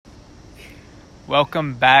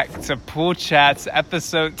Welcome back to Pool Chats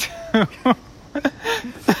episode 2.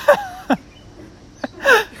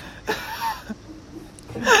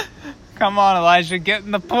 Come on, Elijah, get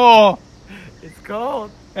in the pool. It's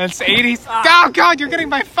cold. It's 80. Oh, God, you're getting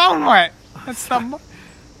my phone wet. That's the...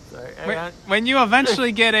 Sorry, when you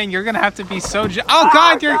eventually get in, you're going to have to be so... Oh,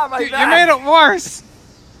 God, you made it worse.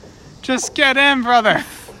 Just get in, brother.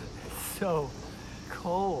 So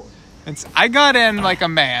cold. I got in like a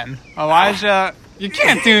man. Elijah, you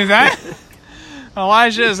can't do that.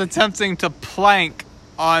 Elijah is attempting to plank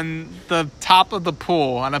on the top of the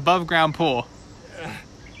pool, an above ground pool.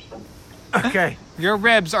 Okay. Your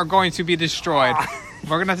ribs are going to be destroyed.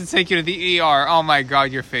 We're going to have to take you to the ER. Oh my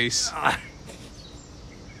God, your face.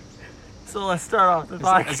 So let's start off the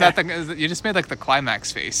podcast. You just made like the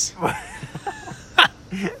climax face.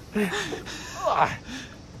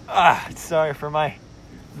 Sorry for my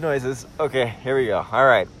noises. Okay, here we go. All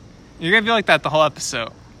right. You're going to be like that the whole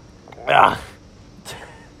episode. As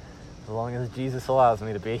long as Jesus allows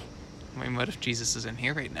me to be. I mean, what if Jesus is in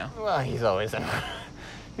here right now? Well, he's always in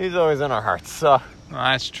our hearts. So. Well,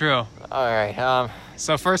 that's true. All right.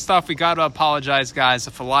 So first off, we got to apologize, guys,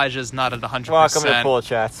 if Elijah's not at 100%. Welcome to Pool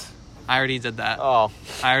Chats. I already did that. Oh.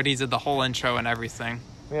 I already did the whole intro and everything.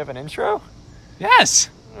 We have an intro? Yes.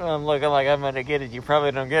 I'm looking like I'm going to get it. You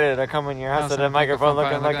probably don't get it. I come in your house with a microphone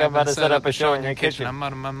looking like I'm about to set up a show in your kitchen. I'm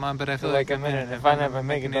out of my mind, but I feel like I'm in it. If I never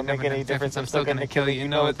make it, don't make any difference. I'm still going to kill you. You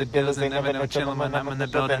know what the deal is. They never know chillin' when I'm in the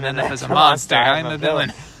building. And if it's a monster, I'm a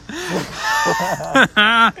villain.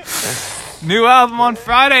 New album on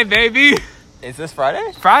Friday, baby. Is this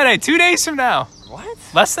Friday? Friday, 2 days from now. What?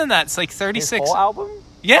 Less than that. It's like 36. His whole album?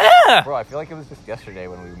 Yeah. Bro, I feel like it was just yesterday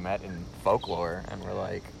when we met in Folklore and we're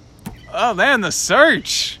like... Oh, man, The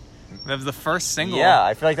Search. That was the first single. Yeah,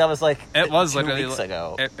 I feel like that was like it was 2 literally weeks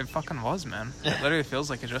ago. It fucking was, man. It literally feels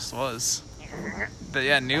like it just was. But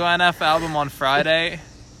yeah, new NF album on Friday.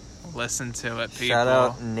 Listen to it, people. Shout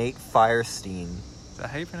out Nate Firestein. Is that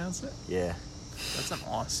how you pronounce it? Yeah. That's an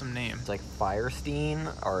awesome name. It's like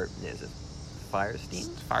Firestein, or is it Firestein?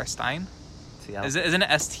 Firestein? See, isn't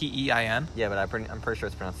it Stein? Yeah, but I'm pretty sure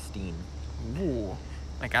it's pronounced Steen. Ooh.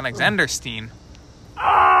 Like Alexander Steen.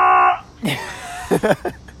 I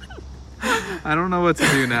don't know what to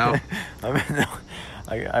do now. I'm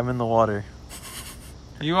in the water.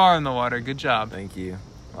 You are in the water. Good job. Thank you.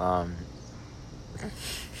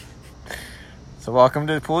 So welcome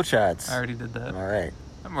to Pool Chats. I already did that. All right.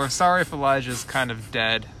 We're sorry if Elijah's kind of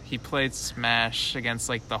dead. He played Smash against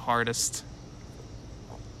like the hardest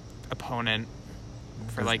opponent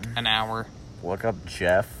for like an hour. Look up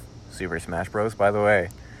Jeff, Super Smash Bros. By the way,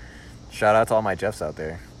 shout out to all my Jeffs out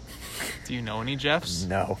there. Do you know any Jeffs?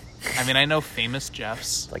 No. I mean, I know famous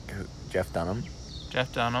Jeffs. Like Jeff Dunham.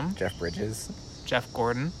 Jeff Dunham. Jeff Bridges. Jeff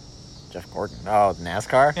Gordon. Jeff Gordon. Oh,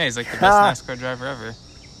 NASCAR? Yeah, he's like the best NASCAR driver ever.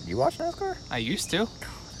 You watch NASCAR? I used to.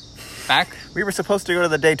 We were supposed to go to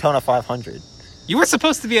the Daytona 500. You were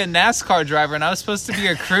supposed to be a NASCAR driver, and I was supposed to be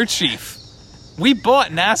a crew chief. We bought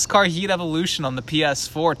NASCAR Heat Evolution on the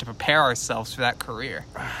PS4 to prepare ourselves for that career.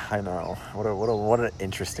 I know. What an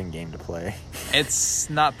interesting game to play. It's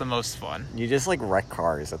not the most fun. You just like wreck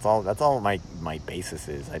cars. That's all my basis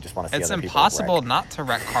is. I just want to see It's other people impossible wreck. not to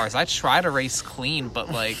wreck cars. I try to race clean,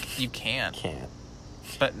 but like you can't.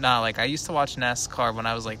 But no, like I used to watch NASCAR when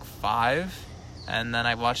I was like 5, and then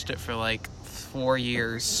I watched it for like 4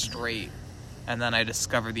 years straight. And then I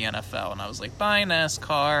discovered the NFL, and I was like, bye,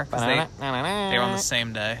 NASCAR. Because they were on the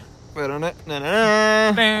same day. Oh,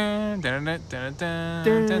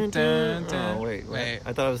 wait.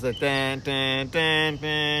 I thought it was the...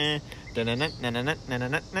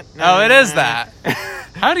 Oh, it is that.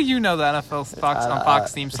 How do you know the NFL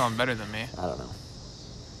Fox theme song better than me? I don't know.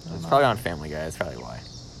 It's probably on Family Guy. That's probably why.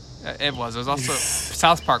 It was. It was also...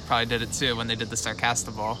 South Park probably did it, too, when they did the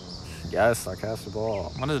Sarcastaball. Yes,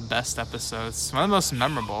 Sarcastaball. One of the best episodes. One of the most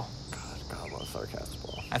memorable. God, I love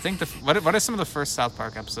Sarcastaball. I think what are some of the first South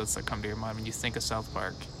Park episodes that come to your mind when you think of South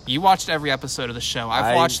Park? You watched every episode of the show.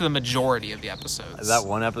 I've watched the majority of the episodes. That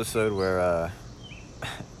one episode where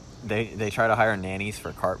they try to hire nannies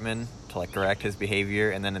for Cartman to like correct his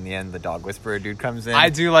behavior, and then in the end the dog whisperer dude comes in. I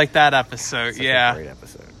do like that episode. Such yeah, a great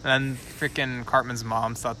episode. And freaking Cartman's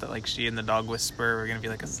mom thought that like she and the dog whisperer were gonna be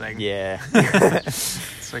like a thing. Yeah.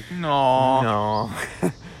 It's like no.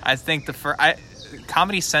 I think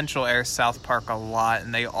Comedy Central airs South Park a lot,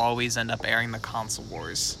 and they always end up airing the Console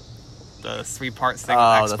Wars, the 3-part thing.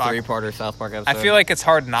 Oh, the 3-parter South Park episode. I feel like it's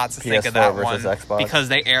hard not to think of that one Xbox. because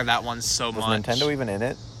they air that one so much. Was Nintendo even in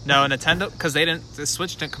it? No, Nintendo, because the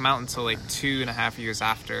Switch didn't come out until like 2.5 years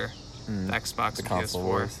after the Xbox the and Console PS4.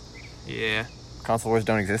 Wars. Yeah. Console Wars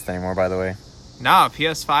don't exist anymore, by the way. Nah,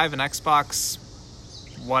 PS5 and Xbox,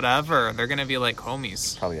 whatever. They're gonna be like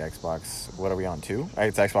homies. Probably Xbox. What are we on, 2?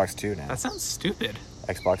 It's Xbox 2 now. That sounds stupid.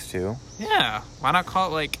 Xbox 2? Yeah. Why not call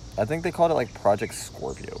it like... I think they called it like Project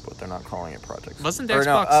Scorpio, but they're not calling it Project Scorpio. Wasn't the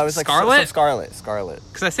Xbox it was like Scarlet? Scarlet.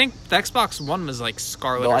 Because I think the Xbox One was like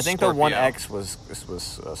Scarlet No, or I think Scorpio. the One X was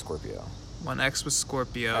Scorpio. One X was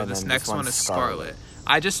Scorpio. And This then next this one one's is Scarlet. Scarlet.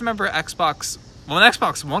 I just remember Xbox... When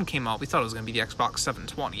Xbox One came out, we thought it was going to be the Xbox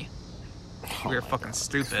 720. We were fucking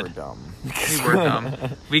stupid. We're dumb. We were dumb.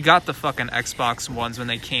 We got the fucking Xbox Ones when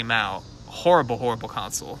they came out. Horrible, horrible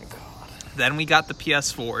console. Then we got the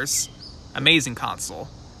PS4s. Amazing console.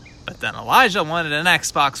 But then Elijah wanted an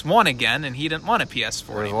Xbox One again, and he didn't want a PS4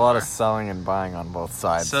 There's anymore. a lot of selling and buying on both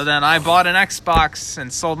sides. So then I bought an Xbox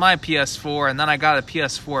and sold my PS4, and then I got a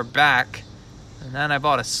PS4 back, and then I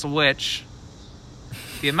bought a Switch.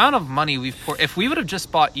 The amount of money we've poured... If we would have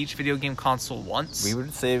just bought each video game console once... We would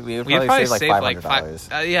we'd probably save like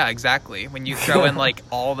 $500. Yeah, exactly. When you throw in like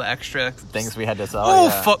all the extra... Things we had to sell. Oh,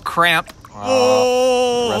 yeah. foot cramp.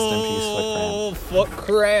 Rest in peace, foot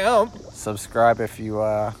cramp. Foot cramp. Subscribe if you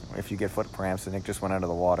get foot cramps. And Nick just went under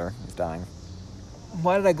the water. He's dying.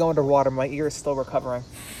 Why did I go underwater? My ear is still recovering.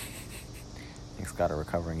 Nick's got a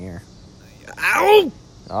recovering ear. Ow!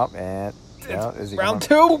 Oh, and is he Round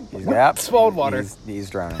going? 2. He's got Swallowed water. He's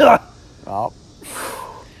drowning. Oh,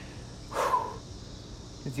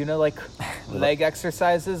 Did you know, like, leg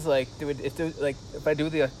exercises? Like, if I do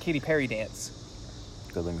the Katy Perry dance.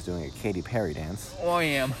 Goodling's doing a Katy Perry dance. Oh, I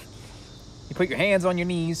am. You put your hands on your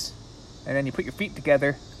knees, and then you put your feet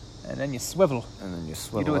together, and then you swivel. And then you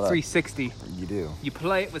swivel. You do a it up. 360. You do. You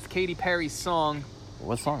play it with Katy Perry's song.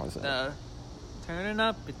 What song was that? Turning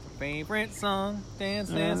up, it's your favorite song. Dance,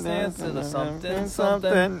 dance, dance to the something,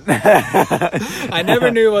 something. I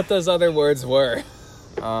never knew what those other words were.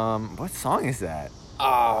 What song is that?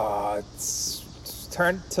 It's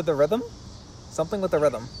turn to the rhythm. Something with the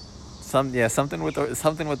rhythm. Something with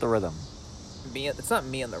the rhythm. It's not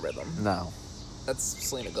Me and the Rhythm. No. That's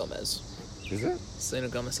Selena Gomez. Is it? Selena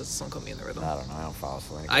Gomez has a song called Me and the Rhythm. I don't know. I don't follow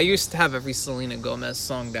Selena. I used to have every Selena Gomez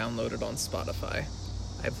song downloaded on Spotify.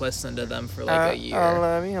 I've listened to them for like a year. I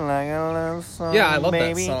love you like a love song. Yeah, I love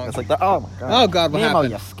baby. that song. It's like oh my god. Oh god, what Nemo,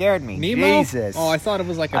 happened? you scared me. Nemo? Jesus. Oh, I thought it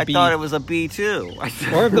was like a I bee. thought it was a bee too.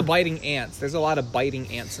 Or of the biting ants. There's a lot of biting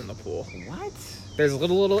ants in the pool. What? There's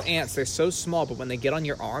little ants. They're so small, but when they get on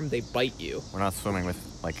your arm, they bite you. We're not swimming with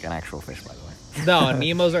like an actual fish, by the way. No,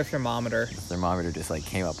 Nemo's our thermometer. The thermometer just like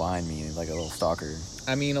came up behind me like a little stalker.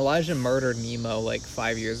 I mean, Elijah murdered Nemo like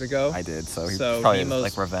 5 years ago. I did, so he So probably Nemo's-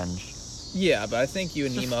 like revenge. Yeah, but I think you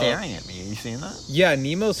and He's Nemo... just staring at me. You seen that? Yeah,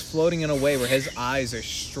 Nemo's floating in a way where his eyes are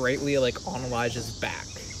straightly like on Elijah's back.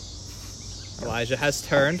 Elijah has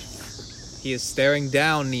turned. He is staring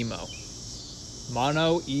down Nemo.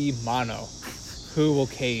 Mano y mano. Who will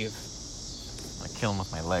cave? I kill him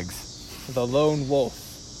with my legs. The lone wolf.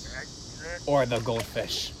 Or the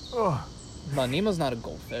goldfish. Oh, No, Nemo's not a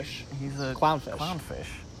goldfish. he's a Clownfish. Clownfish.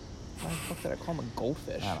 Why the fuck did I call him a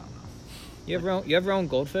goldfish? I don't know. You ever own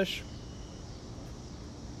goldfish?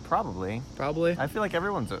 Probably. Probably. I feel like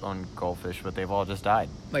everyone's owned goldfish, but they've all just died.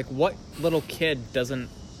 Like, what little kid doesn't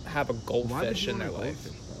have a goldfish in their life?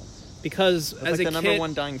 Because as a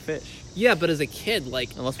kid, dying fish. yeah, but as a kid, like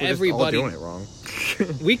Unless we're everybody, just all doing it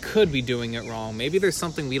wrong. we could be doing it wrong. Maybe there's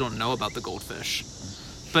something we don't know about the goldfish.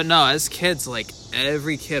 But no, as kids, like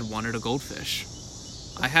every kid wanted a goldfish.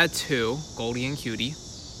 I had 2, Goldie and Cutie.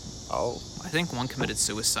 Oh. I think one committed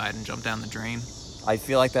suicide and jumped down the drain. I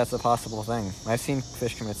feel like that's a possible thing. I've seen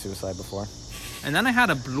fish commit suicide before. And then I had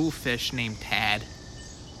a blue fish named Tad.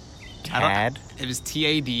 Tad? It was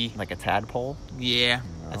Tad. Like a tadpole? Yeah,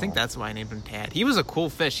 I think No. that's why I named him Tad. He was a cool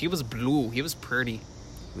fish. He was blue. He was pretty.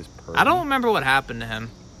 It was purdy. I don't remember what happened to him.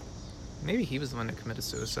 Maybe he was the one that committed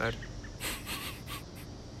suicide.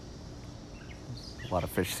 A lot of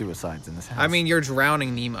fish suicides in this house. I mean, you're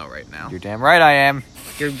drowning Nemo right now. You're damn right I am.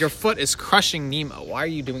 Your foot is crushing Nemo. Why are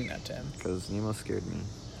you doing that to him? Because Nemo scared me.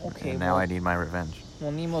 Okay, And now well- I need my revenge.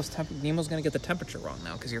 Well, Nemo's gonna get the temperature wrong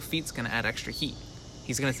now because your feet's gonna add extra heat.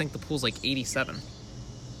 He's gonna think the pool's like 87.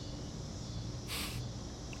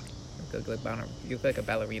 You look like a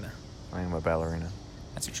ballerina. I am a ballerina.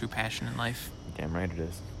 That's your true passion in life. Damn right it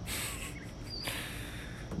is.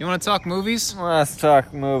 You want to talk movies? Let's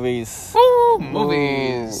talk movies. Woo!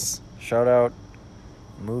 Movies. Ooh. Shout out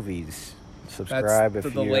movies. Subscribe That's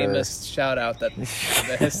if the you're... lamest shout out that the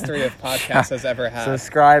history of podcasts has ever had.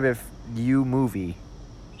 Subscribe if you movie.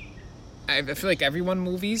 I feel like everyone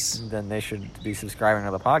movies. Then they should be subscribing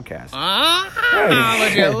to the podcast.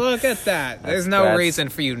 Would you look at that? There's no That's reason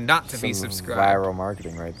for you not to be some subscribed. Viral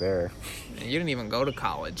marketing right there. You didn't even go to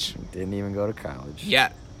college. Didn't even go to college.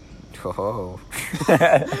 Yet. Oh.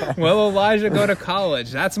 Will Elijah go to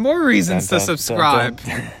college? That's more reasons to subscribe.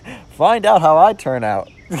 Find out how I turn out.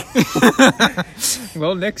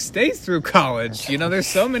 Well, Nick stays through college. You know, there's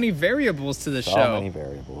so many variables to the show. So many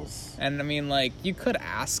variables. And I mean, like, you could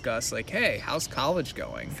ask us, like, hey, how's college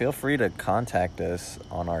going? Feel free to contact us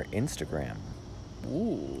on our Instagram.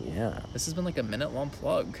 Ooh. Yeah. This has been like a minute-long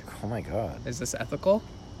plug. Oh my god. Is this ethical?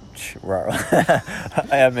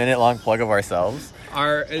 A minute-long plug of ourselves?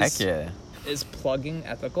 Heck yeah. Is plugging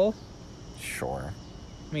ethical? Sure.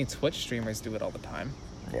 I mean, Twitch streamers do it all the time.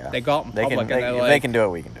 Yeah. They go out in public and they're if like... they can do it,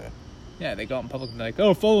 we can do it. Yeah, they go out in public and they're like,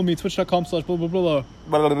 oh, follow me, twitch.com/blah, blah, blah,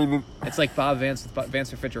 blah. It's like Bob Vance with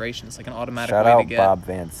Vance Refrigeration. It's like an automatic Shout way out to get... Bob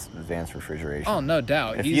Vance Refrigeration. Oh, no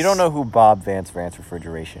doubt. If you don't know who Bob Vance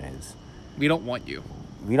Refrigeration is... We don't want you.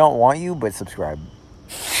 We don't want you, but subscribe.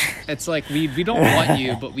 It's like, we don't want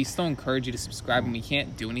you, but we still encourage you to subscribe, and we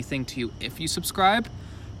can't do anything to you if you subscribe.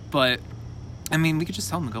 But, I mean, we could just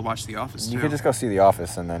tell them to go watch The Office, too. You could just go see The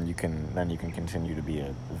Office, and then you can continue to be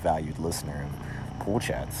a valued listener of Pool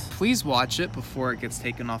Chats. Please watch it before it gets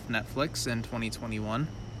taken off Netflix in 2021.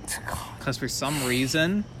 Because for some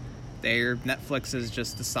reason, Netflix is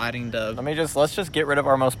just deciding to... Let's just get rid of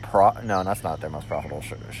our most No, that's not their most profitable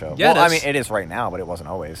show. Yeah, well, I mean, it is right now, but it wasn't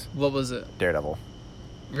always. What was it? Daredevil.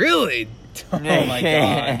 Really? Oh my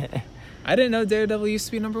god. I didn't know Daredevil used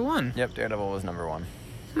to be number one. Yep, Daredevil was number one.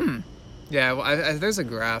 Yeah, well, there's a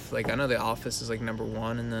graph. Like, I know The Office is like number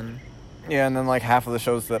one, and then... Yeah, and then like half of the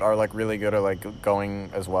shows that are like really good are like going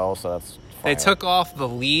as well, so that's fine. They took off The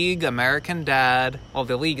League, American Dad. Oh,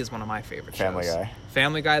 The League is one of my favorite Family shows. Guy.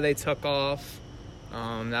 Family Guy they took off.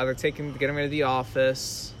 Now they're getting rid of The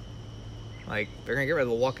Office. Like, they're gonna get rid of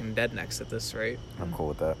The Walking Dead next at this rate. I'm cool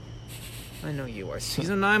with that. I know you are.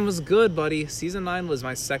 Season 9 was good, buddy. Season 9 was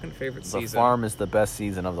my second favorite season. The Farm is the best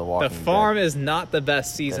season of The Walking Dead. The Farm is not the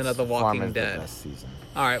best season of The Walking Dead. The best season.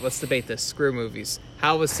 All right, let's debate this. Screw movies.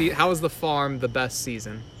 How was The Farm the best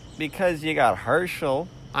season? Because you got Herschel.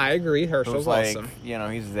 I agree. Herschel's awesome. You know,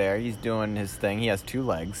 he's there. He's doing his thing. He has 2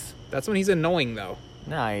 legs. That's when he's annoying, though.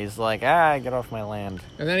 No, he's like, get off my land.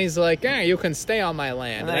 And then he's like, you can stay on my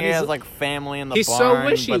land. And then he has like family in the he's barn. So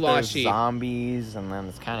wishy-washy. But there's zombies, and then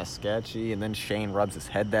it's kind of sketchy. And then Shane rubs his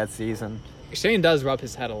head that season. Shane does rub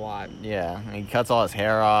his head a lot. Yeah, he cuts all his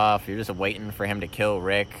hair off. You're just waiting for him to kill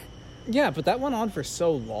Rick. Yeah, but that went on for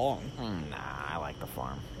so long. Nah, I like The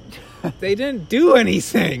Farm. They didn't do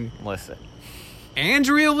anything. Listen.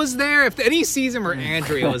 Andrea was there. If any season where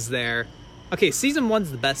Andrea was there... Okay, season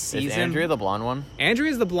 1's the best season. Is Andrea the blonde one?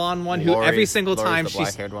 Andrea's the blonde one who every single time she's the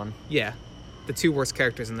black-haired one? Yeah. The 2 worst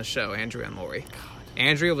characters in the show, Andrea and Lori. God.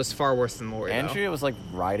 Andrea was far worse than Lori, Andrea was like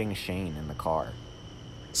riding Shane in the car.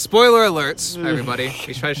 Spoiler alerts, everybody.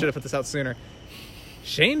 We should have put this out sooner.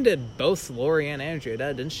 Shane did both Lori and Andrea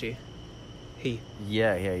dead, didn't she?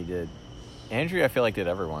 Yeah, he did. Andrea, I feel like, did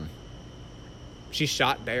everyone. She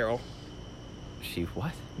shot Daryl. She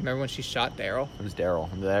what? Remember when she shot Daryl? It was Daryl.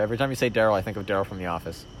 Every time you say Daryl, I think of Daryl from The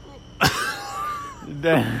Office.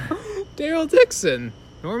 Daryl Dixon.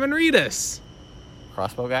 Norman Reedus.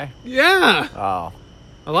 Crossbow guy? Yeah. Oh.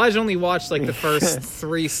 Elijah only watched like the first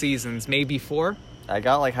 3 seasons, maybe 4. I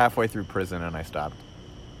got like halfway through Prison and I stopped.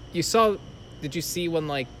 Did you see when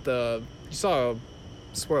you saw,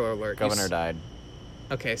 spoiler alert. Governor died.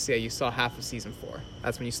 Okay, so yeah, you saw half of season 4.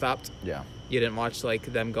 That's when you stopped? Yeah. You didn't watch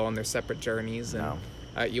like them go on their separate journeys? And, no.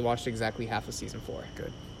 You watched exactly half of season 4.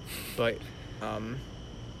 Good. But,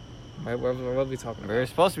 what are we talking about? We're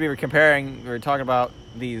supposed to be we're talking about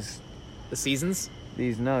these... The seasons?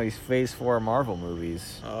 These Phase 4 Marvel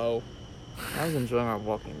movies. Oh. I was enjoying our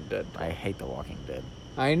Walking Dead. I hate The Walking Dead.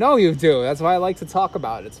 I know you do. That's why I like to talk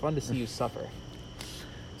about it. It's fun to see you suffer.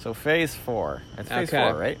 So Phase 4. It's Phase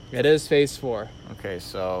 4, right? It is Phase 4. Okay,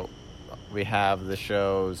 so we have the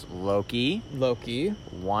shows Loki,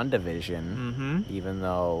 WandaVision, even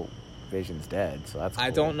though Vision's dead, so that's cool. I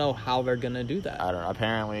don't know how they're gonna do that. I don't know.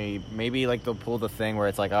 Apparently, maybe like they'll pull the thing where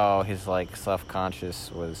it's like, oh, his like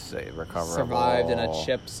self-conscious was recoverable. Survived in a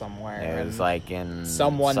chip somewhere. Yeah, it was like in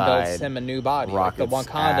someone built him a new body, like the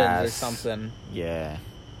Wakandans or something. Yeah.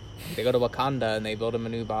 They go to Wakanda and they build him a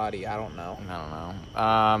new body. I don't know.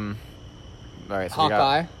 All right,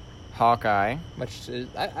 so Hawkeye. Which is,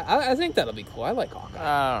 I think that'll be cool. I like Hawkeye.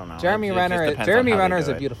 I don't know. Jeremy Renner is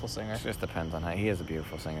a beautiful singer. It just depends on how. He is a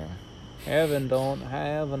beautiful singer. Heaven don't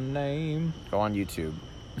have a name. Go on YouTube.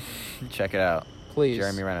 Check it out. Please.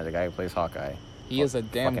 Jeremy Renner, the guy who plays Hawkeye. He is a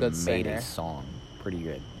damn good made singer. his song pretty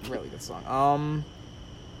good. Really good song.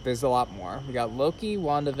 There's a lot more. We got Loki,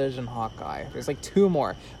 WandaVision, Hawkeye. There's like 2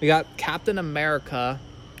 more. We got Captain America.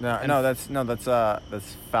 That's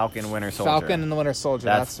Falcon Winter Soldier. Falcon and the Winter Soldier.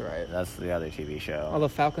 That's right. That's the other TV show. Although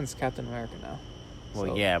Falcon's Captain America now. Well,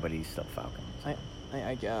 So, yeah, but he's still Falcon.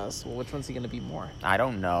 I guess. Well, which one's he gonna be more? I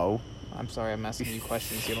don't know. I'm sorry, I'm asking you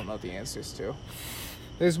questions you don't know the answers to.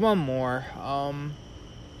 There's one more.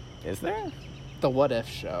 Is there? The What If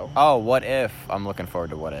show. Oh, What If? I'm looking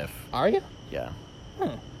forward to What If. Are you? Yeah.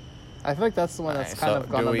 I feel like that's the one that's Alright, kind so of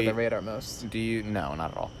gone do under we- the radar most. Do you? No,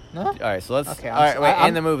 not at all. No? All right, so let's. Okay, all right, wait. I'm-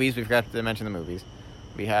 In the movies, we forgot to mention the movies.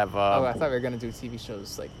 We have. Oh, I thought we were gonna do TV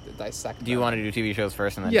shows like dissect. Do you them. want to do TV shows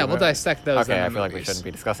first and then? Yeah, do we'll movies? dissect those. Okay, and I then feel like we movies. shouldn't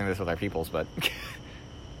be discussing this with our peoples, but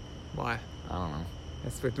Why? I don't know.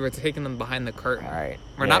 We're taking them behind the curtain. All right.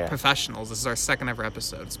 We're Yeah, not yeah. professionals. This is our second ever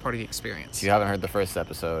episode. It's part of the experience. If you haven't heard the first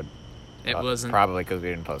episode, It wasn't. probably because we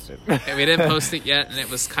didn't post it. We didn't post it yet, and it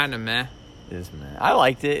was kind of meh. I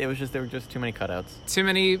liked it. It was just there were just too many cutouts. Too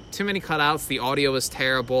many cutouts. The audio was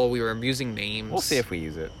terrible. We were using names. We'll see if we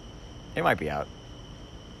use it. It might be out.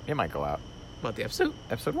 It might go out. What, the episode?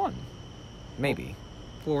 Episode 1. Maybe.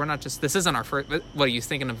 Well, we're not just. This isn't our first. What are you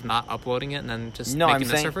thinking of not uploading it and then just No, making I'm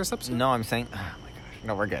this saying. our first episode? No, I'm saying. Oh my gosh.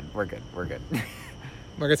 No, we're good. We're good. We're good.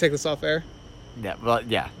 We're gonna take this off air. Yeah. Well,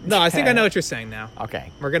 yeah. No, I think I know what you're saying now.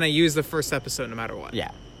 Okay. We're gonna use the first episode no matter what.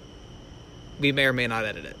 Yeah. We may or may not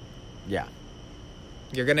edit it. Yeah.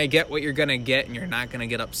 You're gonna get what you're gonna get, and you're not gonna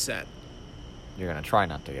get upset. You're gonna try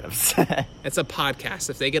not to get upset. It's a podcast.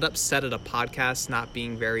 If they get upset at a podcast not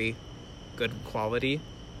being very good quality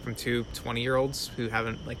from 2 20-year-olds who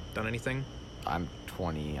haven't like done anything, I'm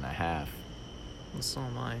 20 and a half. well, so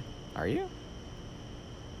am I. Are you?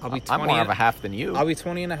 I'll be 20. I'm more of a half than you. I'll be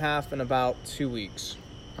 20 and a half in about 2 weeks,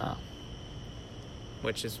 Oh.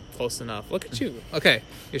 which is close enough. Look at you. Okay,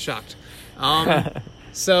 you're shocked.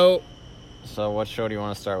 So, So, what show do you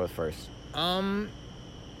want to start with first?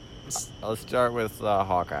 Let's start with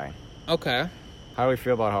Hawkeye. okay. How do we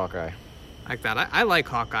feel about Hawkeye? Like that. I like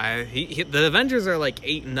Hawkeye. The Avengers are like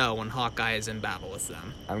 8-0 when Hawkeye is in battle with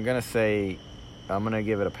them. I'm gonna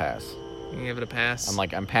give it a pass. You can give it a pass.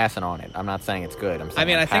 I'm passing on it. I'm not saying it's good. I'm saying I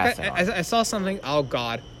mean, I'm I think passing on it. I saw something. Oh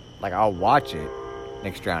God. Like, I'll watch it.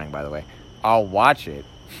 Nick's drowning, by the way. I'll watch it.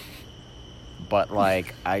 But,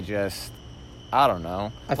 like, I don't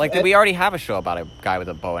know. We already have a show about a guy with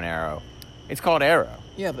a bow and arrow. It's called Arrow.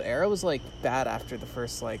 Yeah, but Arrow was like bad after the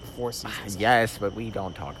first like 4 seasons. Yes, but we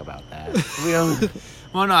don't talk about that. We don't.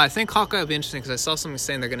 Well, no, I think Hawkeye will be interesting because I saw something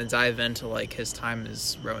saying they're going to dive into like his time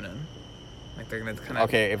as Ronin. Like they're going to kind of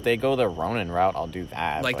Okay, if they go the Ronin route, I'll do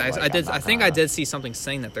that. like but, I did. I'm I not think gonna- I did see something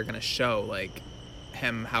saying that they're going to show like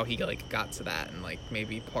him how he like got to that and like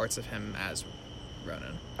maybe parts of him as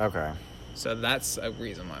Ronin. Okay, So that's a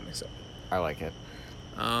reason why I'm excited. I like it.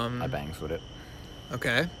 I bangs with it.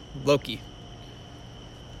 Okay, Loki.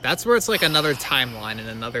 That's where it's like another timeline and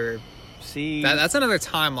another. See, That's another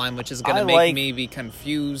timeline, which is gonna I make like me be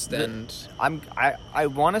confused and. I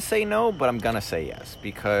want to say no, but I'm gonna say yes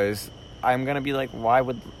because I'm gonna be like, why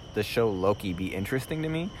would the show Loki be interesting to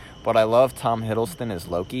me? But I love Tom Hiddleston as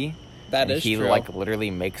Loki. That and is he true. like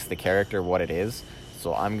literally makes the character what it is.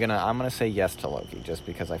 So I'm gonna say yes to Loki just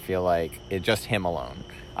because I feel like it's just him alone.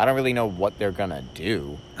 I don't really know what they're gonna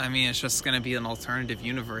do. I mean, it's just gonna be an alternative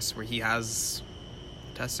universe where he has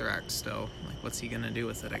Tesseract still. Like, what's he gonna do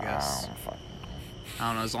with it? I guess. Fuck. I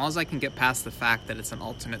don't know. As long as I can get past the fact that it's an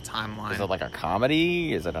alternate timeline. Is it like a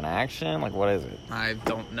comedy? Is it an action? Like, what is it? I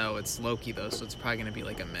don't know. It's Loki though, so it's probably gonna be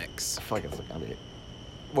like a mix. I feel like it's gonna be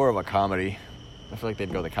more of a comedy. I feel like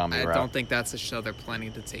they'd go the comedy I route. don't think that's a show they're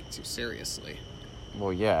planning to take too seriously.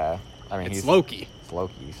 Well, yeah. I mean, It's Loki. It's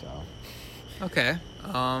Loki, so Okay.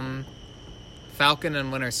 Falcon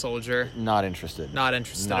and Winter Soldier. not interested. Not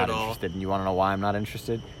interested Not at all. interested. And you want to know why I'm not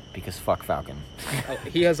interested? Because fuck Falcon.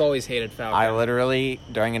 He has always hated Falcon. I literally,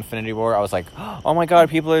 during Infinity War, I was like, oh my god,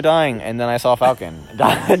 people are dying. And then I saw Falcon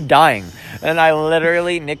dying. And I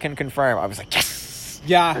literally, Nick can confirm, I was like, yes!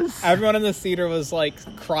 Yeah, everyone in the theater was like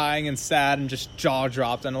crying and sad and just jaw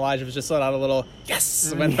dropped, and Elijah was just let out a little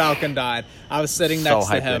yes when Falcon died. I was sitting next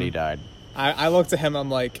so to hyped him. that he died. I looked at him. I'm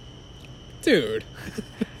like, dude.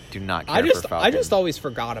 Do not care for Falcon. I just always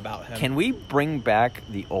forgot about him. Can we bring back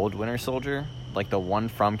the old Winter Soldier? Like the one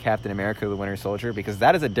from Captain America, the Winter Soldier? Because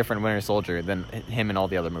that is a different Winter Soldier than him in all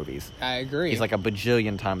the other movies. I agree. He's like a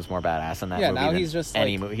bajillion times more badass in that Yeah, movie now than he's just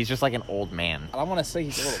any like- movie. He's just like an old man. I don't want to say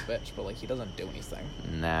he's a little bitch, but like he doesn't do anything.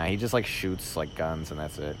 Nah, he just like shoots like guns and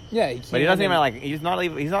that's it. Yeah, But he doesn't even like he's not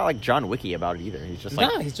like John Wicky about it either. He's just like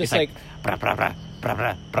No, he's just like brah, brah, brah. Blah,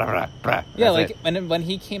 blah, blah, blah, blah. Yeah, That's like when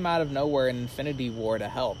he came out of nowhere in Infinity War to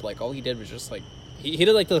help, like all he did was just like he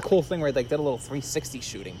did like the cool thing where he like did a little 360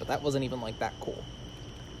 shooting, but that wasn't even like that cool.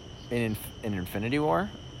 In Infinity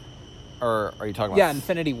War, or are you talking about? Yeah,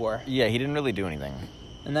 Infinity War. Yeah, he didn't really do anything.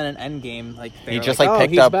 And then in Endgame, like he just like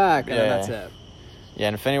picked he's up. back, and yeah. then that's it. Yeah,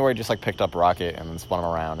 in Infinity War, he just like picked up Rocket and then spun him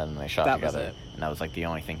around, and then they shot That was together. it. And that was like the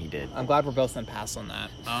only thing he did. I'm glad we're both in pass on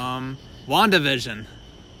that. WandaVision.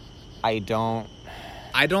 I don't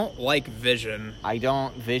like Vision,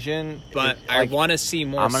 Vision, but I want to see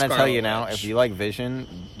more. I'm gonna tell you Scarlet now, Witch. if you like Vision,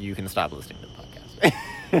 you can stop listening to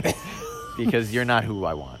the podcast because you're not who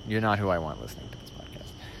I want. You're not who I want listening to this podcast.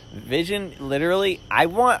 Vision, literally,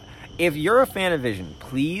 if you're a fan of Vision,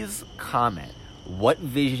 please comment what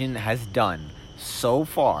Vision has done so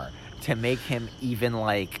far to make him even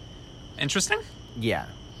like interesting. Yeah,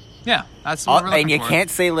 that's what we're looking and you for. can't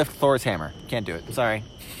say lift Thor's hammer. Can't do it. Sorry.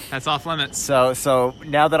 That's off limits. So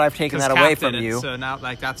now that I've taken that away from you, so now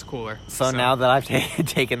like that's cooler. So now that I've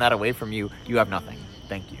taken that away from you, you have nothing.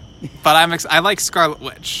 Thank you. But I like Scarlet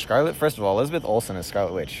Witch. First of all, Elizabeth Olsen as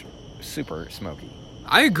Scarlet Witch, super smoky.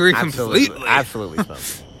 I agree completely. Absolutely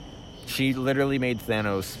smoky. She literally made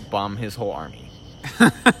Thanos bomb his whole army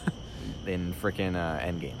in freaking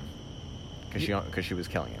Endgame because she was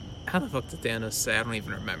killing him. How the fuck did Thanos say, "I don't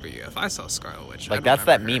even remember you"? If I saw Scarlet Witch, like that's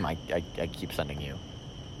that meme I keep sending you.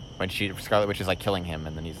 When Scarlet Witch is like killing him,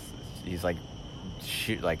 and then he's like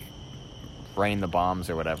rain the bombs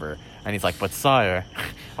or whatever, and he's like, "But sire,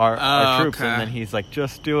 our troops," and then he's like,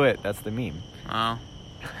 "Just do it." That's the meme. Oh,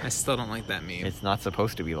 I still don't like that meme. It's not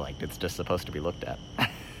supposed to be liked. It's just supposed to be looked at.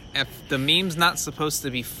 If the meme's not supposed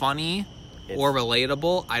to be funny or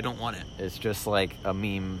relatable, I don't want it. It's just like a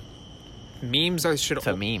meme. Memes should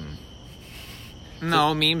a meme.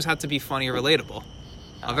 No, memes have to be funny or relatable.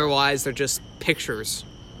 Otherwise, they're just pictures.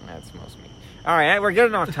 That's most memes. All right, we're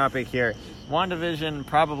getting off topic here. WandaVision,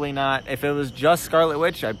 probably not. If it was just Scarlet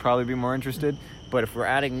Witch, I'd probably be more interested. But if we're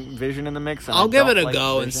adding Vision in the mix, I'll give it a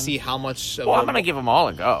go and see how much. Well, I'm gonna give them all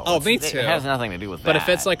a go. Oh, me too. It has nothing to do with that. But if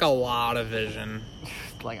it's like a lot of Vision,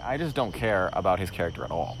 like I just don't care about his character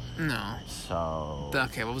at all. No. So.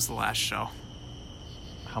 Okay, what was the last show?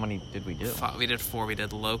 How many did we do? We did 4. We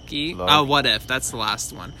did Loki. Oh, What If? That's the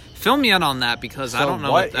last one. Fill me in on that because I don't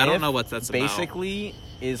know. I don't know what that's about. Basically,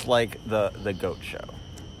 is like the GOAT show,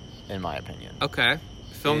 in my opinion. Okay,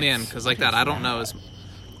 fill me in because like that I don't know.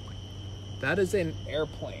 That is an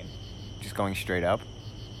airplane. Just going straight up.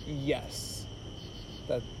 Yes.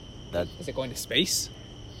 That is it going to space?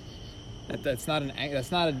 That's not an. That's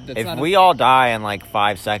not a. That's if not we all die in like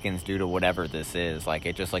 5 seconds due to whatever this is, like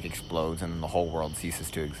it just like explodes and the whole world ceases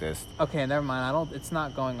to exist. Okay, never mind. It's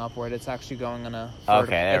not going upward. It's actually going in a. Okay,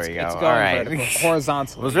 there we go. It's going all right. vertical,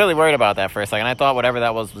 horizontally. I was really worried about that for a second. I thought whatever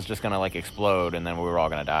that was just gonna like explode and then we were all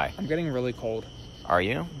gonna die. I'm getting really cold. Are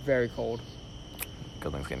you? Very cold.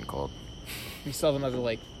 Building's getting cold. We still have another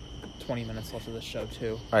like 20 minutes left of this show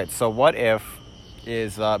too. All right. So what if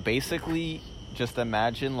is basically just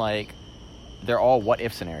imagine like. They're all what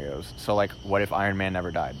if scenarios. So like, what if Iron Man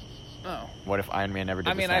never died? Oh. What if Iron Man never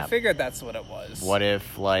did? I figured that's what it was. What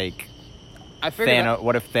if like Thanos?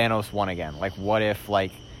 What if Thanos won again? Like, what if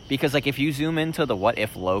like because like if you zoom into the what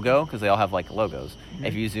if logo because they all have like logos. Mm-hmm.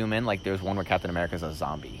 If you zoom in, like there's one where Captain America's a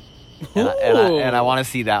zombie, and I want to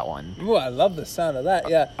see that one. Ooh, I love the sound of that.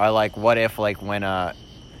 Yeah. Or like, what if like when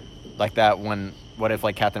like that when. What if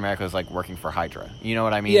like Captain America was like working for Hydra? You know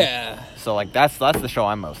what I mean? Yeah. So like that's the show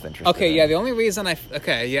I'm most interested in. Okay, yeah. The only reason I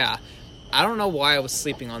don't know why I was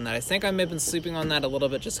sleeping on that. I think I may have been sleeping on that a little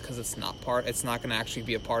bit just because it's not going to actually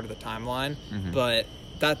be a part of the timeline. Mm-hmm. But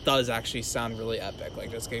that does actually sound really epic.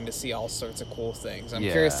 Like just getting to see all sorts of cool things. I'm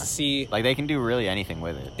curious to see. Like they can do really anything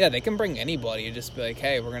with it. Yeah, they can bring anybody and just be like,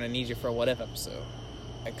 hey, we're gonna need you for a what if episode.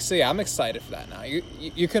 Like, so yeah, I'm excited for that now.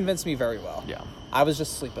 You convinced me very well. Yeah. I was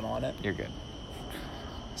just sleeping on it. You're good.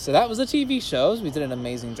 So that was the TV shows. We did an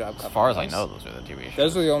amazing job covering As far as those. I know, those are the TV shows.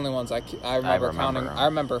 Those were the only ones I remember counting. I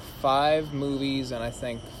remember 5 movies and I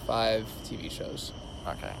think 5 TV shows.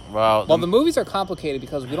 Okay. Well, the movies are complicated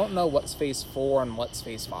because we don't know what's Phase 4 and what's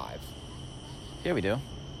Phase 5. Yeah, we do.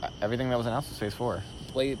 Everything that was announced was Phase 4.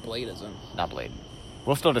 Blade isn't. Not Blade.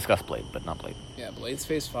 We'll still discuss Blade, but not Blade. Yeah, Blade's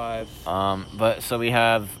Phase 5. But so we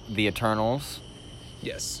have the Eternals.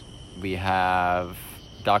 Yes. We have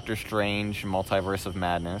Doctor Strange, Multiverse of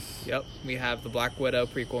Madness. Yep. We have the Black Widow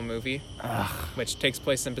prequel movie, which takes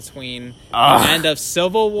place in between the end of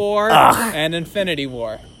Civil War and Infinity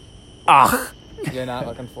War. You're not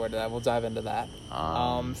looking forward to that. We'll dive into that.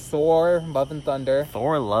 Thor, Love and Thunder.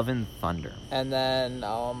 Thor, Love and Thunder. And then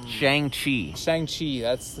Shang-Chi. Shang-Chi,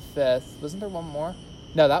 that's the 5th. Wasn't there one more?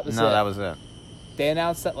 No, that was it. No, that was it. they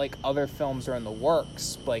announced that like other films are in the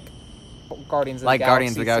works, like Guardians of the Galaxy,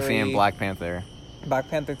 Guardians of the Galaxy 3, and Black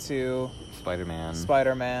Panther, 2,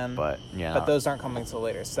 Spider-Man, but those aren't coming till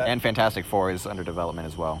later. So and Fantastic Four is under development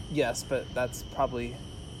as well. Yes, but that's probably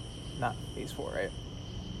not Phase 4, right?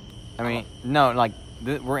 I mean, no, like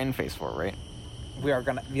we're in Phase 4, right? We are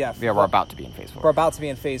gonna, we're about to be in Phase 4. We're about to be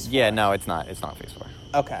in Phase 4. Yeah, no, it's not. It's not Phase 4.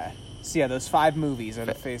 Okay. So yeah, those 5 movies are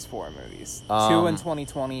the Phase 4 movies. 2 in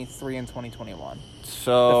 2020, 3 in 2021.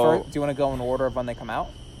 So, do you want to go in order of when they come out?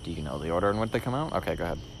 Do you know the order in which they come out? Okay, go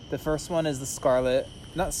ahead. The first one is the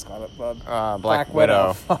Black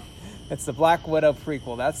Widow. It's the Black Widow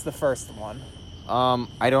prequel. That's the first one.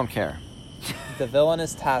 I don't care. The villain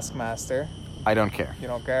is Taskmaster. I don't care. You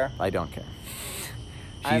don't care? I don't care.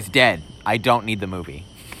 She's dead. I don't need the movie.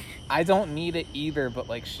 I don't need it either, but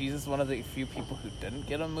like she's one of the few people who didn't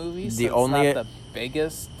get a movie, so it's not the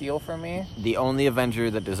biggest deal for me. The only Avenger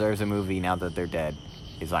that deserves a movie now that they're dead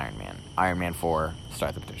is Iron Man. Iron Man 4,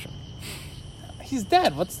 start the petition. He's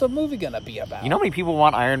dead. What's the movie gonna be about? You know how many people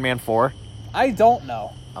want Iron Man 4? I don't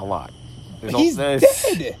know. A lot. He's dead.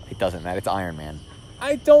 It doesn't matter. It's Iron Man.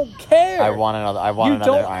 I don't care. I want another Iron Man movie. You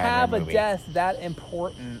don't have a death that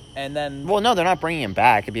important, and then... Well, no, they're not bringing him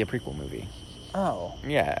back. It'd be a prequel movie. Oh.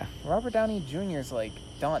 Yeah. Robert Downey Jr.'s, like,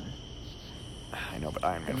 done. I know, but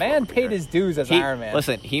Iron Man... The man paid his dues as Iron Man.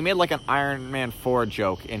 Listen, he made, like, an Iron Man 4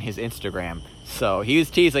 joke in his Instagram, so he was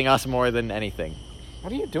teasing us more than anything.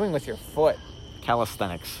 What are you doing with your foot?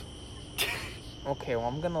 Calisthenics. Okay, well,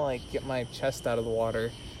 I'm gonna, like, get my chest out of the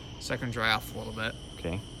water so I can dry off a little bit.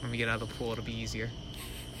 Okay. When we get out of the pool, it'll be easier.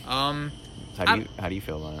 How do you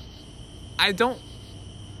feel about it? I don't...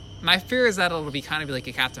 My fear is that it'll be kind of like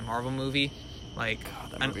a Captain Marvel movie. Like,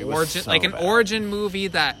 an origin movie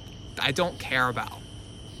that I don't care about.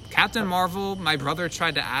 Captain Marvel, my brother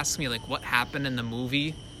tried to ask me, like, what happened in the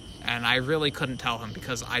movie, and I really couldn't tell him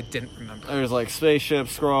because I didn't remember. There's, like, spaceship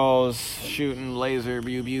scrolls, shooting laser,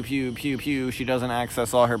 pew, pew, pew, pew, pew. She doesn't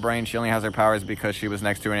access all her brain. She only has her powers because she was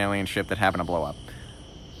next to an alien ship that happened to blow up.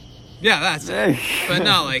 Yeah, that's it. But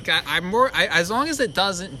no, like, as long as it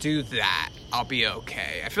doesn't do that, I'll be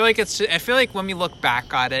okay. I feel like when we look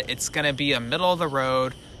back at it, it's gonna be a middle of the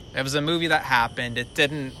road. It was a movie that happened. It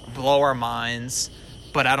didn't blow our minds,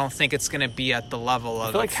 but I don't think it's gonna be at the level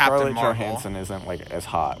of Captain Marvel. Scarlett Johansson isn't like as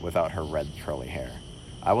hot without her red curly hair.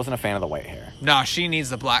 I wasn't a fan of the white hair. No, she needs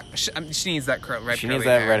the black. She needs that red curly hair. She needs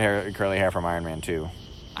that red curly hair from Iron Man 2.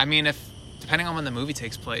 I mean, depending on when the movie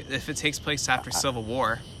takes place, if it takes place after Civil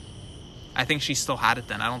War, I think she still had it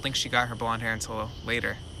then. I don't think she got her blonde hair until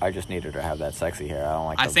later. I just need her to have that sexy hair. I don't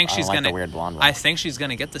like the weird blonde one. I think she's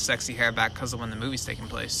gonna get the sexy hair back because of when the movie's taking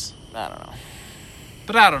place. I don't know.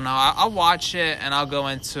 But I don't know. I'll watch it and I'll go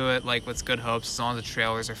into it like with good hopes as long as the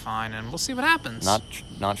trailers are fine, and we'll see what happens.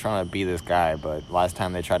 Not trying to be this guy, but last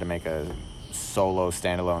time they tried to make a solo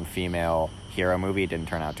standalone female hero movie, it didn't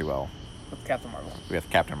turn out too well. With Captain Marvel. With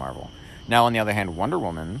Captain Marvel. Now, on the other hand, Wonder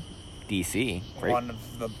Woman, DC, one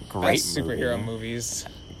of the best superhero movies.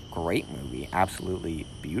 Great movie, absolutely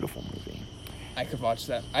beautiful movie. I could watch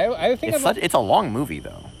that. I think it's a long movie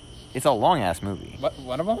though. It's a long ass movie. What,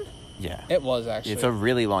 Wonder Woman? Yeah, it was actually. It's a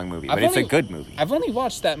really long movie, but it's a good movie. I've only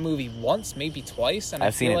watched that movie once, maybe twice, and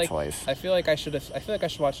I've seen it twice. I feel like I should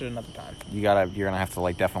watch it another time. You're gonna have to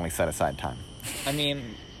like definitely set aside time. I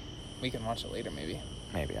mean, we can watch it later, maybe.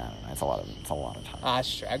 Maybe, I don't know. It's a lot of time.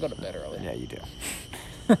 Sure. I go to bed early. Yeah, you do.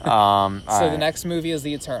 So the next movie is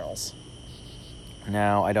The Eternals.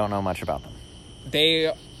 No, I don't know much about them.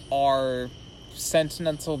 They are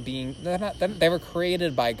sentimental beings. They were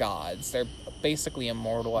created by gods. They're basically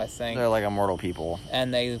immortal, I think. They're like immortal people.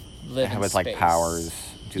 And they live in space. With like powers.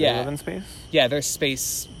 Do they live in space? Yeah, they're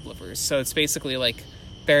space livers. So it's basically like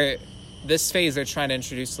this phase they're trying to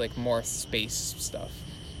introduce like more space stuff.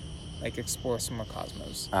 Like explore some more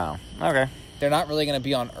cosmos. Oh, okay. They're not really going to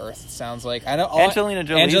be on Earth, it sounds like. I know Angelina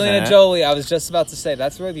Jolie, I was just about to say,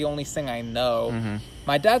 that's really the only thing I know. Mm-hmm.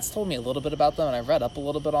 My dad's told me a little bit about them, and I read up a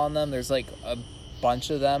little bit on them. There's like a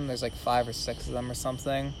bunch of them. There's like 5 or 6 of them or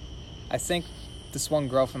something. I think this one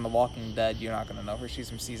girl from The Walking Dead, you're not going to know her. She's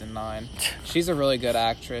from season 9. She's a really good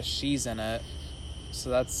actress. She's in it.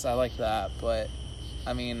 So I like that. But,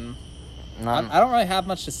 I mean, I don't really have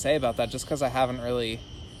much to say about that just because I haven't really...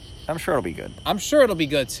 I'm sure it'll be good. I'm sure it'll be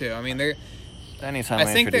good, too. I mean, anytime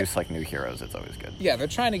they introduce like new heroes, it's always good. Yeah, they're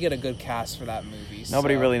trying to get a good cast for that movie.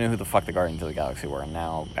 Nobody really knew who the fuck the Guardians of the Galaxy were, and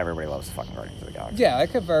now everybody loves the fucking Guardians of the Galaxy. Yeah,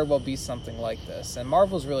 that could very well be something like this. And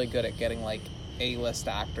Marvel's really good at getting like A-list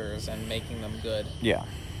actors and making them good. Yeah.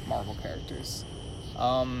 Marvel characters.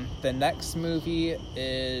 The next movie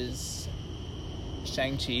is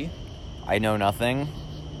Shang-Chi. I know nothing,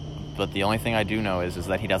 But the only thing I do know is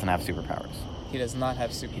that he doesn't have superpowers. He does not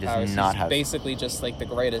have superpowers. He does not have... basically just like the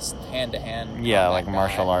greatest hand-to-hand. Yeah, like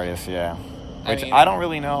martial artist, yeah. Which I don't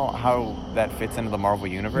really know how that fits into the Marvel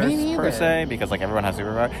Universe, per se, because, like, everyone has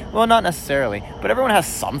superpowers. Well, not necessarily, but everyone has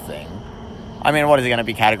something. I mean, what is he going to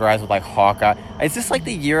be categorized with, like, Hawkeye? Is this, like,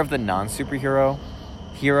 the year of the non-superhero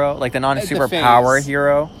hero? Like, the non-superpower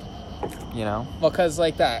hero? You know? Well, because,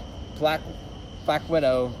 like, that Black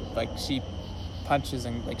Widow, like, she punches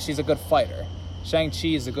and, like, she's a good fighter. Shang-Chi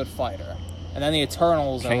is a good fighter. And then the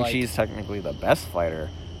Eternals are, like... Shang-Chi's technically the best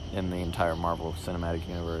fighter in the entire Marvel Cinematic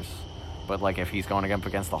Universe. But, like, if he's going up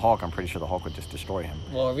against the Hulk, I'm pretty sure the Hulk would just destroy him.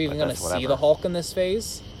 Well, are we even going to see the Hulk in this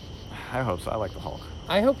phase? I hope so. I like the Hulk.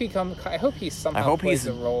 I hope he somehow plays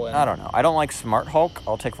a role in... I don't know. I don't like Smart Hulk.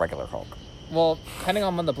 I'll take regular Hulk. Well, depending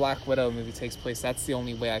on when the Black Widow movie takes place, that's the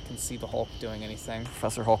only way I can see the Hulk doing anything.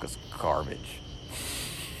 Professor Hulk is garbage.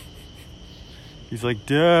 He's like,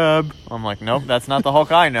 Dab. I'm like, nope, that's not the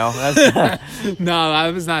Hulk I know. No,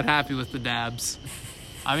 I was not happy with the dabs.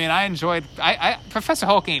 I mean, I enjoyed... Professor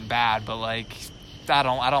Hulk ain't bad, but, like, I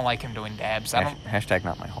don't like him doing dabs. Hashtag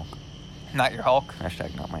not my Hulk. Not your Hulk?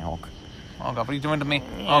 Hashtag not my Hulk. Oh, God, what are you doing to me?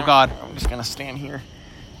 Yeah, oh, God. I'm just going to stand here.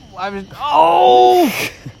 I'm going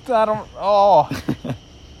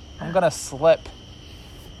to slip.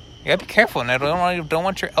 You got to be careful, Ned. I don't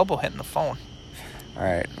want your elbow hitting the phone. All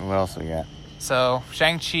right, what else we got? So,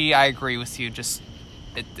 Shang-Chi, I agree with you. Just,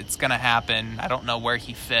 it's going to happen. I don't know where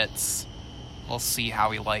he fits. We'll see how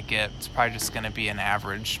we like it. It's probably just going to be an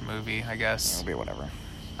average movie, I guess. It'll be whatever.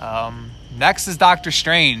 Next is Doctor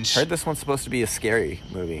Strange. I heard this one's supposed to be a scary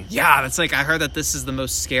movie. Yeah, that's like, I heard that this is the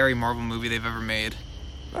most scary Marvel movie they've ever made.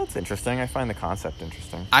 That's interesting. I find the concept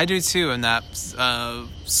interesting. I do too, and that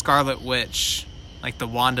Scarlet Witch, like the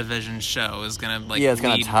WandaVision show, is going to like it's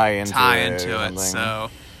going to tie into it. So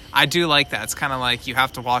I do like that. It's kind of like you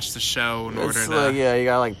have to watch the show in order to... you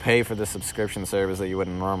got to like pay for the subscription service that you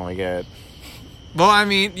wouldn't normally get. Well, I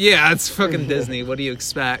mean, yeah, it's fucking Disney. What do you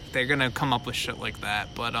expect? They're going to come up with shit like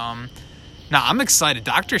that. But, I'm excited.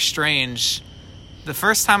 Doctor Strange, the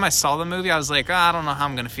first time I saw the movie, I was like, I don't know how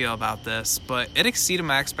I'm going to feel about this. But it exceeded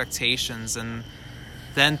my expectations. And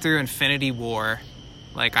then through Infinity War,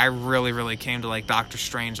 like, I really, really came to like Doctor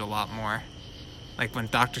Strange a lot more. Like, when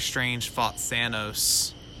Doctor Strange fought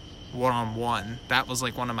Thanos one-on-one, that was,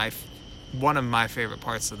 like, one of my favorite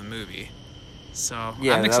parts of the movie. So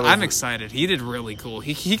yeah, I'm excited. He did really cool.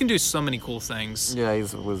 He can do so many cool things. Yeah,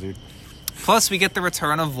 he's a wizard. Plus, we get the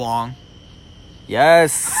return of Wong.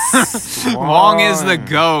 Yes, Wong is the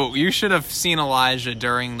GOAT. You should have seen Elijah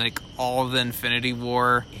during like all of the Infinity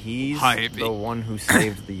War. He's the one who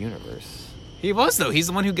saved the universe. He was though. He's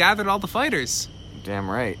the one who gathered all the fighters. Damn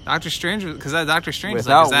right. Doctor Strange, because Doctor Strange is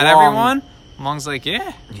like, is that Wong, everyone? Wong's like,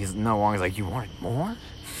 yeah. Wong's like, you wanted more?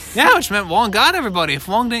 Yeah, which meant Wong got everybody. If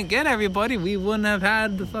Wong didn't get everybody, we wouldn't have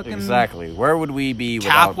had the fucking... Exactly. Where would we be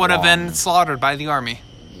without Cap would have been slaughtered by the army.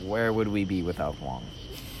 Where would we be without Wong?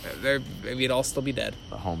 We'd all still be dead.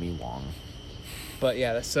 The homie Wong. But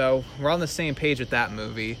yeah, so we're on the same page with that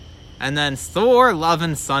movie. And then Thor, Love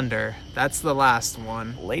and Thunder. That's the last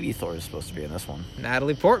one. Lady Thor is supposed to be in this one.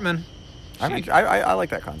 Natalie Portman. I like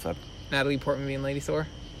that concept. Natalie Portman being Lady Thor?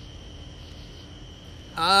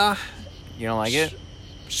 You don't like it?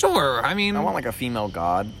 Sure, I mean... I want, like, a female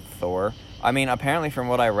god, Thor. I mean, apparently from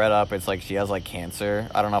what I read up, it's, like, she has, like, cancer.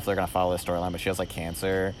 I don't know if they're going to follow this storyline, but she has, like,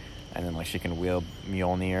 cancer. And then, like, she can wield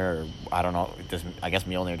Mjolnir, or... I don't know. I guess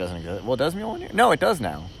Mjolnir doesn't exist. Well, does Mjolnir? No, it does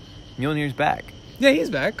now. Mjolnir's back. Yeah, he's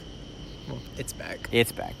back. Well, it's back.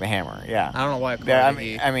 It's back. The hammer, yeah. I don't know why I called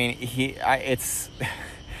it's...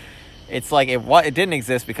 It's like, it didn't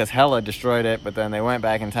exist because Hela destroyed it, but then they went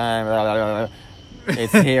back in time, blah, blah, blah, blah.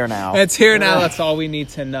 It's here now. It's here now. That's all we need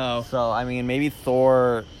to know. So, I mean, maybe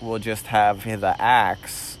Thor will just have the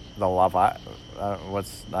axe, the Stormbreaker.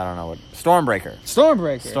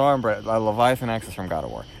 Stormbreaker. The Leviathan axe is from God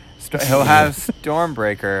of War. He'll have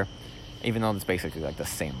Stormbreaker, even though it's basically like the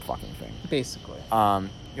same fucking thing. Basically.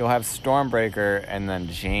 You'll have Stormbreaker, and then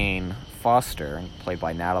Jane Foster, played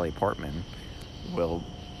by Natalie Portman, will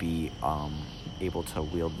be able to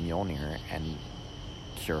wield Mjolnir and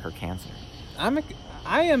cure her cancer.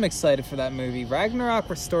 I am excited for that movie.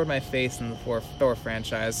 Ragnarok restored my faith in the Thor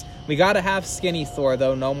franchise. We gotta have skinny Thor,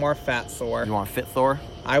 though. No more fat Thor. You want fit Thor?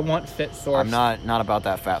 I want fit Thor. I'm not about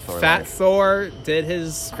that fat Thor. Fat Thor did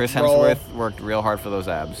his Chris role. Hemsworth worked real hard for those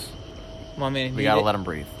abs. Well, I mean, we gotta let him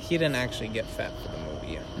breathe. He didn't actually get fat for the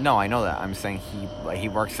movie. No, I know that. I'm saying he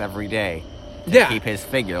works every day to keep his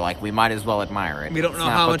figure. Like, we might as well admire it. We don't know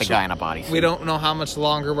how much the guy in a bodysuit. We don't know how much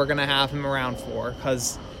longer we're gonna have him around for,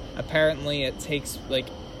 because apparently it takes like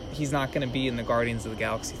he's not going to be in the Guardians of the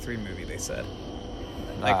Galaxy 3 movie, they said.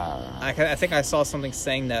 Like, I think I saw something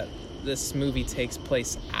saying that this movie takes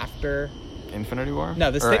place after Infinity War?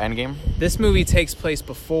 No, Endgame? This movie takes place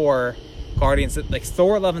before Guardians, like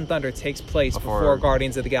Thor: Love and Thunder takes place before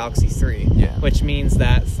Guardians of the Galaxy 3. Yeah. Which means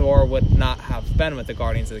that Thor would not have been with the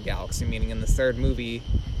Guardians of the Galaxy, meaning in the third movie,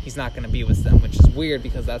 he's not going to be with them, which is weird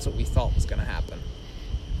because that's what we thought was going to happen.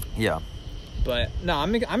 Yeah. But, no,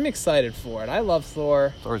 I'm excited for it. I love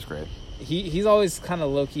Thor. Thor's great. He's always kind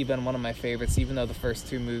of low-key been one of my favorites, even though the first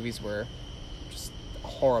 2 movies were just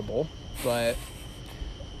horrible. But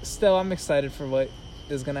still, I'm excited for what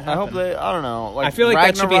is going to happen. I hope I don't know. Like, I feel like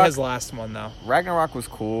that should be his last one, though. Ragnarok was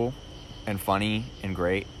cool and funny and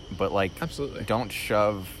great, but, like, absolutely, don't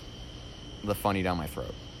shove the funny down my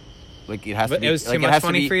throat. Like, it has to be... It was too much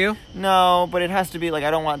funny for you? No, but it has to be, like,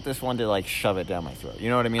 I don't want this one to, like, shove it down my throat. You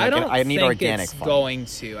know what I mean? Like, I need organic it's funny. Going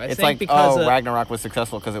to. It's think like, because Ragnarok was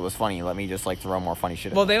successful because it was funny. Let me just, like, throw more funny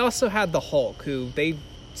shit in. Well, they also had the Hulk, who they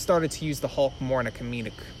started to use the Hulk more in a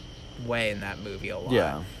comedic way in that movie a lot.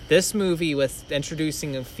 Yeah. This movie, with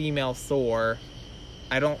introducing a female Thor,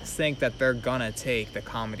 I don't think that they're gonna take the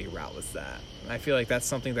comedy route with that. I feel like that's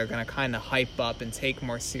something they're gonna kind of hype up and take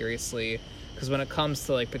more seriously. Because when it comes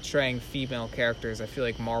to, like, portraying female characters, I feel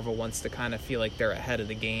like Marvel wants to kind of feel like they're ahead of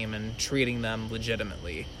the game and treating them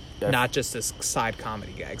legitimately, not just as side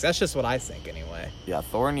comedy gags. That's just what I think, anyway. Yeah,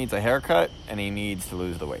 Thor needs a haircut, and he needs to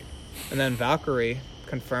lose the weight. And then Valkyrie,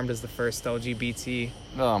 confirmed as the first LGBT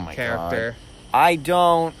character. God. I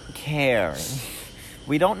don't care.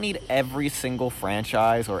 We don't need every single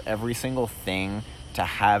franchise or every single thing to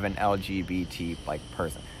have an LGBT, like,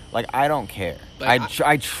 person. Like, I don't care.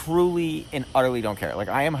 I truly and utterly don't care. Like,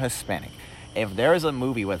 I am Hispanic. If there is a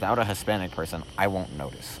movie without a Hispanic person, I won't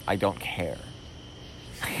notice. I don't care.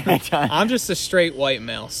 I'm just a straight white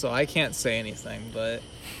male, so I can't say anything. But,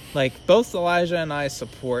 like, both Elijah and I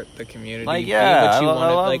support the community. Like, yeah, I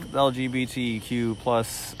love LGBTQ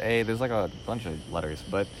plus A. There's, like, a bunch of letters,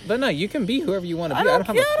 but no, you can be whoever you want to be. I don't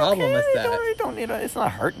have a problem with that. I don't need it's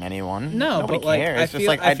not hurting anyone. No, nobody but, like, cares.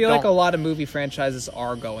 I feel like a lot of movie franchises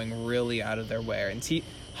are going really out of their way, and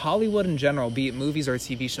Hollywood in general, be it movies or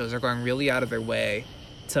TV shows, are going really out of their way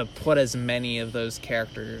to put as many of those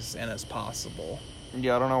characters in as possible.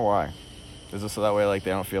 Yeah, I don't know why. Is this so that way, like,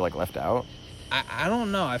 they don't feel, like, left out? I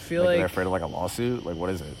don't know. I feel like they're afraid of, like, a lawsuit? Like, what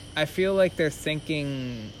is it? I feel like they're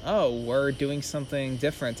thinking, oh, we're doing something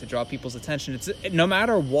different to draw people's attention. No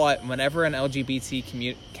matter what, whenever an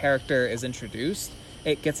LGBT character is introduced,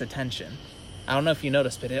 it gets attention. I don't know if you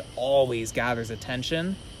noticed, but it always gathers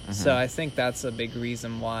attention. Mm-hmm. So I think that's a big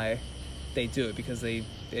reason why they do it, because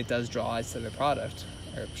it does draw eyes to their product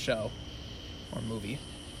or show or movie.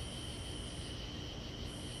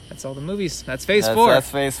 That's all the movies. That's Phase 4. That's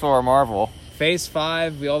Phase 4, Marvel. Phase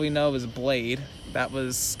 5, all we know is Blade. That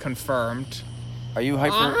was confirmed. Are you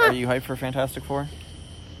hyped for Fantastic Four?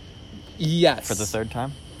 Yes. For the third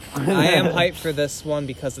time? I am hyped for this one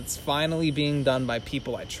because it's finally being done by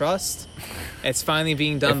people I trust. It's finally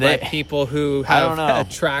being done by people who have a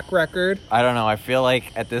track record. I don't know. I feel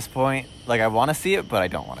like at this point, like, I want to see it, but I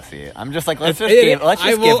don't want to see it. I'm just like, let's just give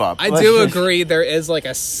up. I do agree. There is, like,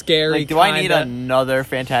 a scary like, do I need another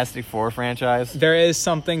Fantastic Four franchise? There is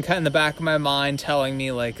something in the back of my mind telling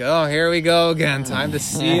me, like, oh, here we go again. Time to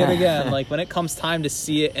see it again. Like, when it comes time to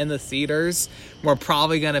see it in the theaters, we're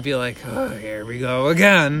probably going to be like, oh, here we go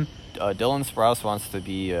again. Dylan Sprouse wants to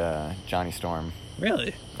be Johnny Storm.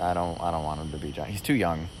 Really? I don't want him to be Johnny. He's too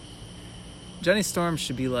young. Johnny Storm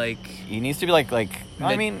should be like... He needs to be like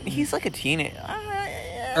I mean, he's like a teenage...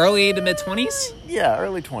 early to mid-20s? Yeah,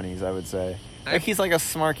 early 20s, I would say. Like, he's like a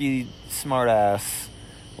smarky, smart-ass,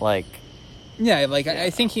 like... Yeah, like,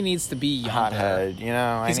 I think he needs to be younger. Hothead, you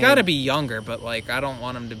know? He's got to be younger, but, like, I don't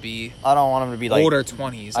want him to be... I don't want him to be, like... older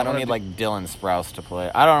 20s. I don't need, like, Dylan Sprouse to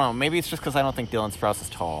play. I don't know. Maybe it's just because I don't think Dylan Sprouse is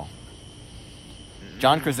tall.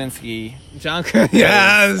 John Krasinski... Yes!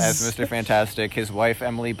 As Mr. Fantastic. His wife,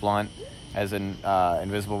 Emily Blunt, as an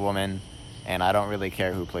Invisible Woman. And I don't really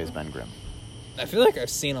care who plays Ben Grimm. I feel like I've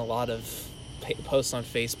seen a lot of posts on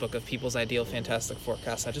Facebook of people's ideal Fantastic Four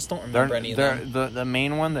cast. I just don't remember any of them. The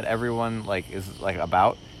main one that everyone, like, is, like,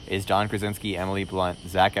 about is John Krasinski, Emily Blunt,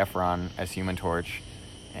 Zac Efron as Human Torch.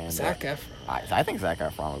 And Zac Efron? I think Zac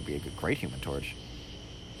Efron would be a great Human Torch.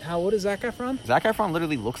 How old is Zac Efron? Zac Efron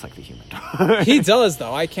literally looks like the Human Torch. He does,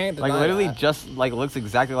 though. I can't deny like, literally that. just, like, looks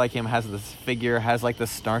exactly like him, has this figure, has, like, the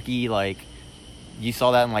snarky, like... You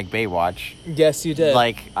saw that in, like, Baywatch. Yes, you did.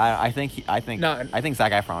 Like, I think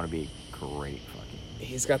Zac Efron would be great fucking...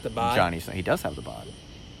 He's got the bod. Johnny, he does have the bod.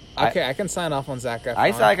 Okay, I can sign off on Zac Efron.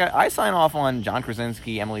 I sign off on John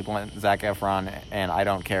Krasinski, Emily Blunt, Zac Efron, and I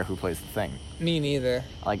don't care who plays the Thing. Me neither.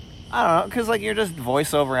 Like, I don't know, because like you're just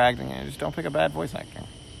voiceover acting, and just don't pick a bad voice actor.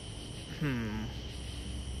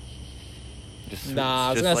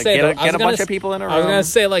 I was gonna say get a bunch of people in a room. I was gonna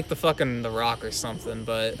say like the fucking The Rock or something,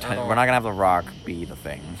 but we're not gonna have The Rock be the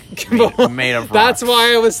Thing. Made of rocks. That's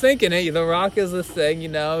why I was thinking it. The Rock is the Thing, you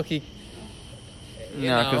know.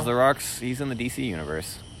 Because The Rock's he's in the DC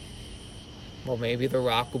universe. Well, maybe The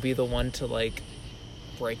Rock will be the one to like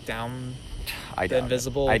break down the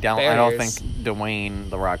invisible barriers. I don't think Dwayne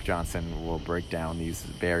The Rock Johnson will break down these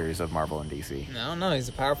barriers of Marvel and DC. No, he's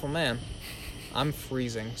a powerful man. I'm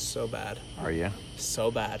freezing so bad. Are you? So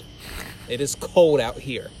bad. It is cold out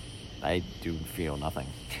here. I do feel nothing.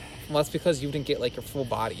 Well, that's because you didn't get like your full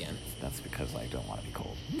body in. That's because I don't want to be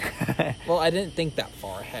cold. Well, I didn't think that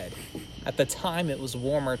far ahead. At the time, it was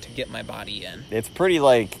warmer to get my body in. It's pretty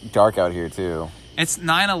like dark out here too. It's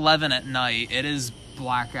 9:11 at night. It is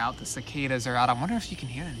blackout. The cicadas are out. I wonder if you can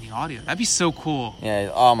hear it in the audio. That'd be so cool.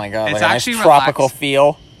 Yeah. Oh my god. It's like actually a nice tropical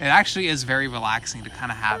feel. It actually is very relaxing to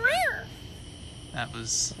kind of have it. That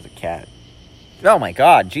was a cat. Oh my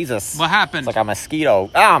god, Jesus. What happened? It's like a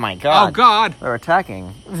mosquito. Oh my god. Oh god. They're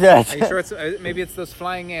attacking. Yes. Are you sure maybe it's those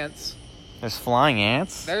flying ants? There's flying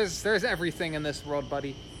ants? There's everything in this world,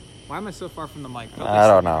 buddy. Why am I so far from the mic? I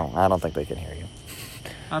don't know. I don't think they can hear you.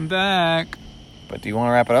 I'm back. But do you want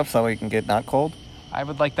to wrap it up so we can get not cold? I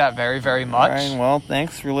would like that very, very much. All right, well,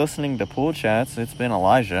 thanks for listening to Pool Chats. It's been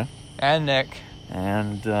Elijah. And Nick.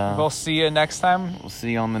 And we'll see you next time. We'll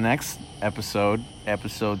see you on the next episode,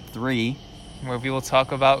 episode 3. Where we will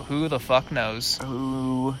talk about who the fuck knows.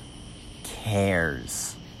 Who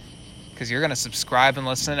cares? Because you're going to subscribe and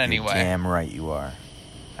listen anyway. You're damn right you are.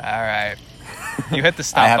 All right. You hit the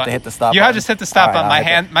stop button. I have to hit the stop button. You have just hit the stop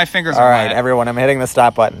button. My fingers are All right, everyone, I'm hitting the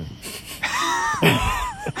stop button.